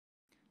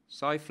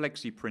SAI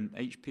FlexiPrint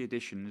HP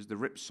Edition is the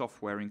RIP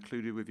software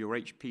included with your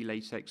HP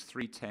Latex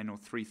 310 or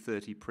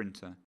 330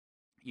 printer.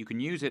 You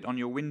can use it on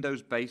your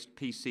Windows-based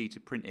PC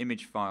to print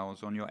image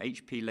files on your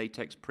HP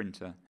Latex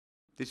printer.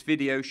 This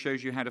video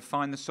shows you how to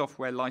find the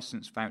software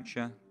license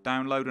voucher,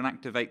 download and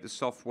activate the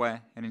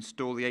software, and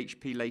install the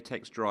HP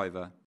Latex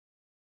driver.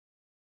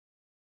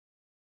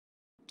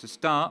 To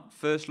start,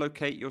 first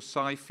locate your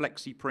SAI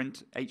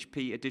FlexiPrint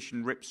HP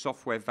Edition RIP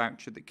software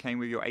voucher that came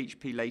with your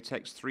HP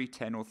Latex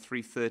 310 or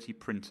 330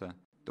 printer.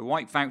 The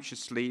white voucher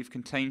sleeve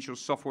contains your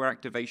software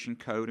activation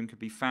code and can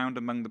be found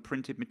among the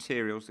printed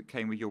materials that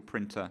came with your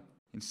printer.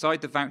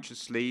 Inside the voucher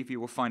sleeve you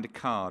will find a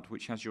card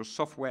which has your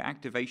software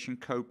activation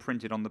code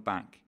printed on the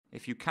back.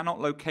 If you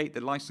cannot locate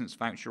the license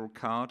voucher or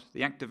card,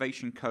 the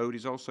activation code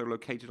is also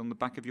located on the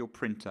back of your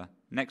printer,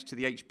 next to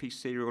the HP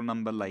serial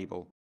number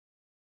label.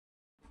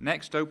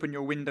 Next, open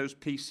your Windows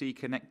PC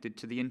connected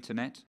to the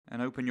internet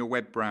and open your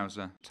web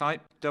browser.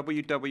 Type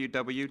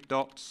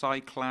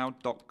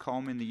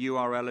www.saicloud.com in the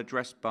URL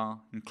address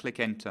bar and click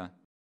Enter.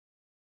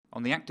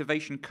 On the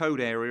activation code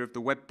area of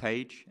the web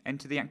page,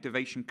 enter the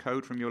activation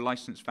code from your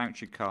license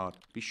voucher card.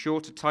 Be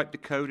sure to type the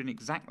code in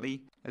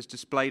exactly as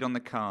displayed on the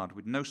card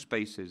with no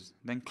spaces,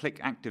 then click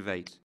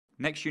Activate.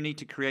 Next, you need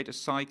to create a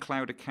SAI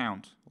Cloud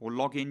account or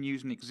log in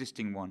using an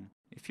existing one.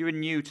 If you are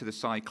new to the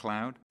SAI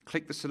Cloud,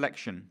 click the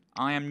selection,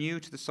 I am new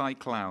to the SAI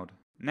Cloud.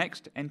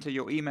 Next, enter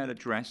your email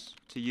address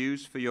to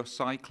use for your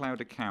SAI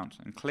Cloud account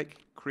and click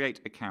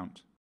Create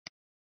Account.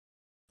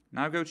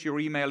 Now go to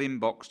your email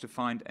inbox to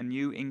find a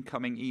new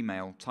incoming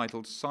email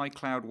titled SAI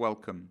Cloud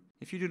Welcome.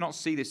 If you do not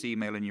see this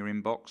email in your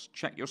inbox,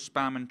 check your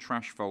spam and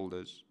trash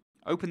folders.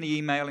 Open the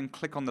email and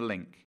click on the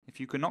link. If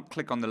you cannot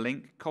click on the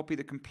link, copy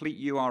the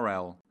complete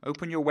URL.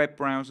 Open your web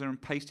browser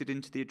and paste it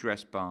into the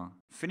address bar.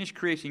 Finish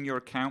creating your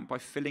account by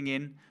filling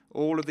in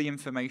all of the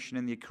information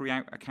in the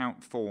Create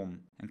Account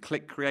form and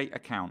click Create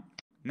Account.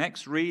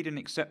 Next, read and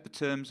accept the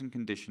terms and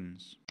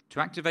conditions.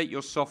 To activate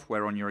your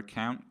software on your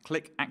account,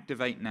 click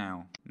Activate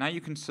Now. Now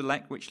you can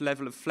select which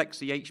level of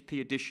Flexi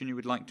HP Edition you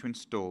would like to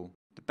install.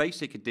 The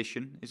Basic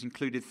Edition is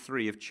included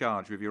free of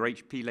charge with your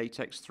HP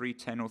Latex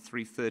 310 or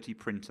 330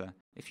 printer.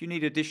 If you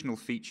need additional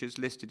features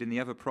listed in the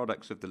other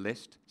products of the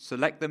list,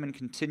 select them and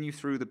continue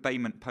through the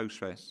payment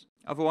process.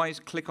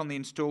 Otherwise, click on the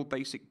Install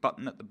Basic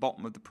button at the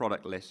bottom of the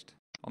product list.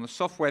 On the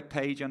software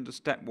page under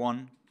Step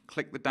 1,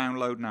 click the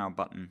Download Now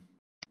button.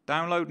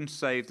 Download and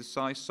save the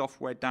SAI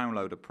Software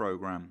Downloader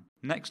program.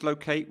 Next,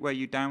 locate where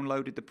you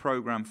downloaded the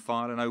program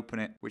file and open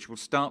it, which will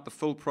start the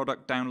full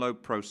product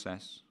download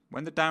process.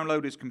 When the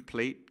download is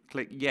complete,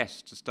 click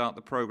Yes to start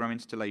the program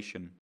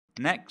installation.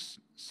 Next,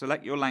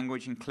 select your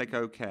language and click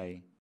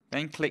OK.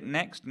 Then click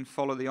Next and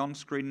follow the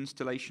on-screen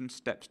installation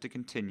steps to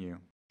continue.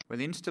 When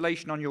the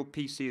installation on your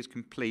PC is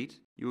complete,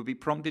 you will be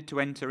prompted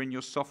to enter in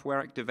your software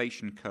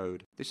activation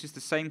code. This is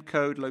the same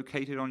code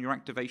located on your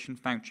activation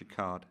voucher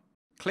card.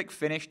 Click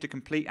Finish to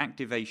complete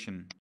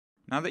activation.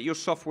 Now that your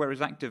software is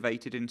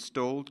activated and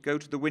installed, go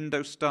to the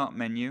Windows Start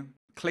menu,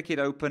 click it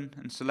open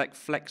and select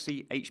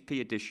Flexi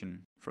HP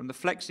Edition. From the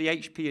Flexi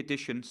HP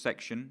Edition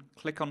section,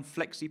 click on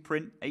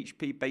FlexiPrint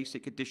HP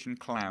Basic Edition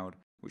Cloud,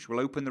 which will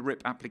open the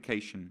RIP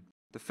application.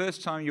 The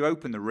first time you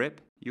open the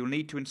RIP, you'll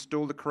need to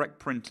install the correct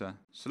printer.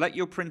 Select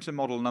your printer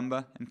model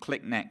number and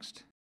click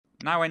Next.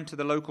 Now enter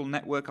the local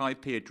network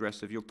IP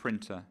address of your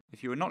printer.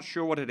 If you are not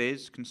sure what it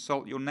is,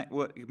 consult your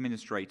network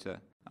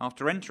administrator.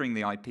 After entering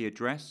the IP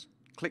address,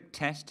 click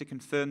Test to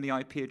confirm the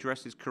IP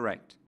address is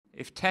correct.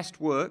 If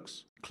Test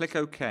works, click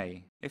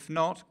OK. If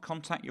not,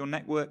 contact your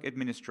network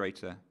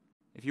administrator.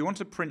 If you want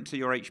to print to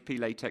your HP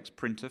Latex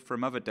printer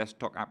from other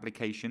desktop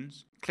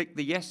applications, click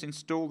the Yes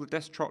Install the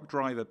Desktop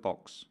Driver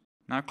box.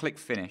 Now click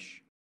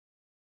Finish.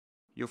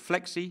 Your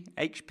Flexi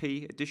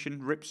HP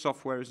Edition RIP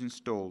software is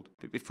installed,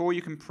 but before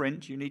you can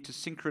print, you need to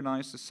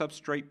synchronize the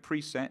substrate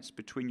presets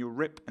between your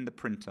RIP and the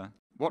printer.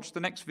 Watch the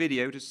next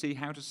video to see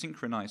how to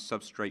synchronize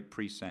substrate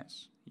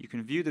presets. You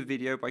can view the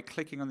video by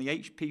clicking on the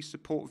HP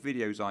Support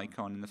Videos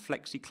icon in the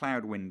Flexi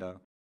Cloud window.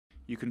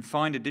 You can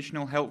find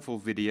additional helpful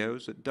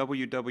videos at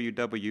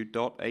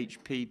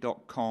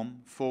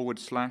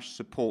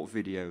www.hp.com/support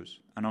videos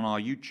and on our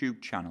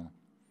YouTube channel.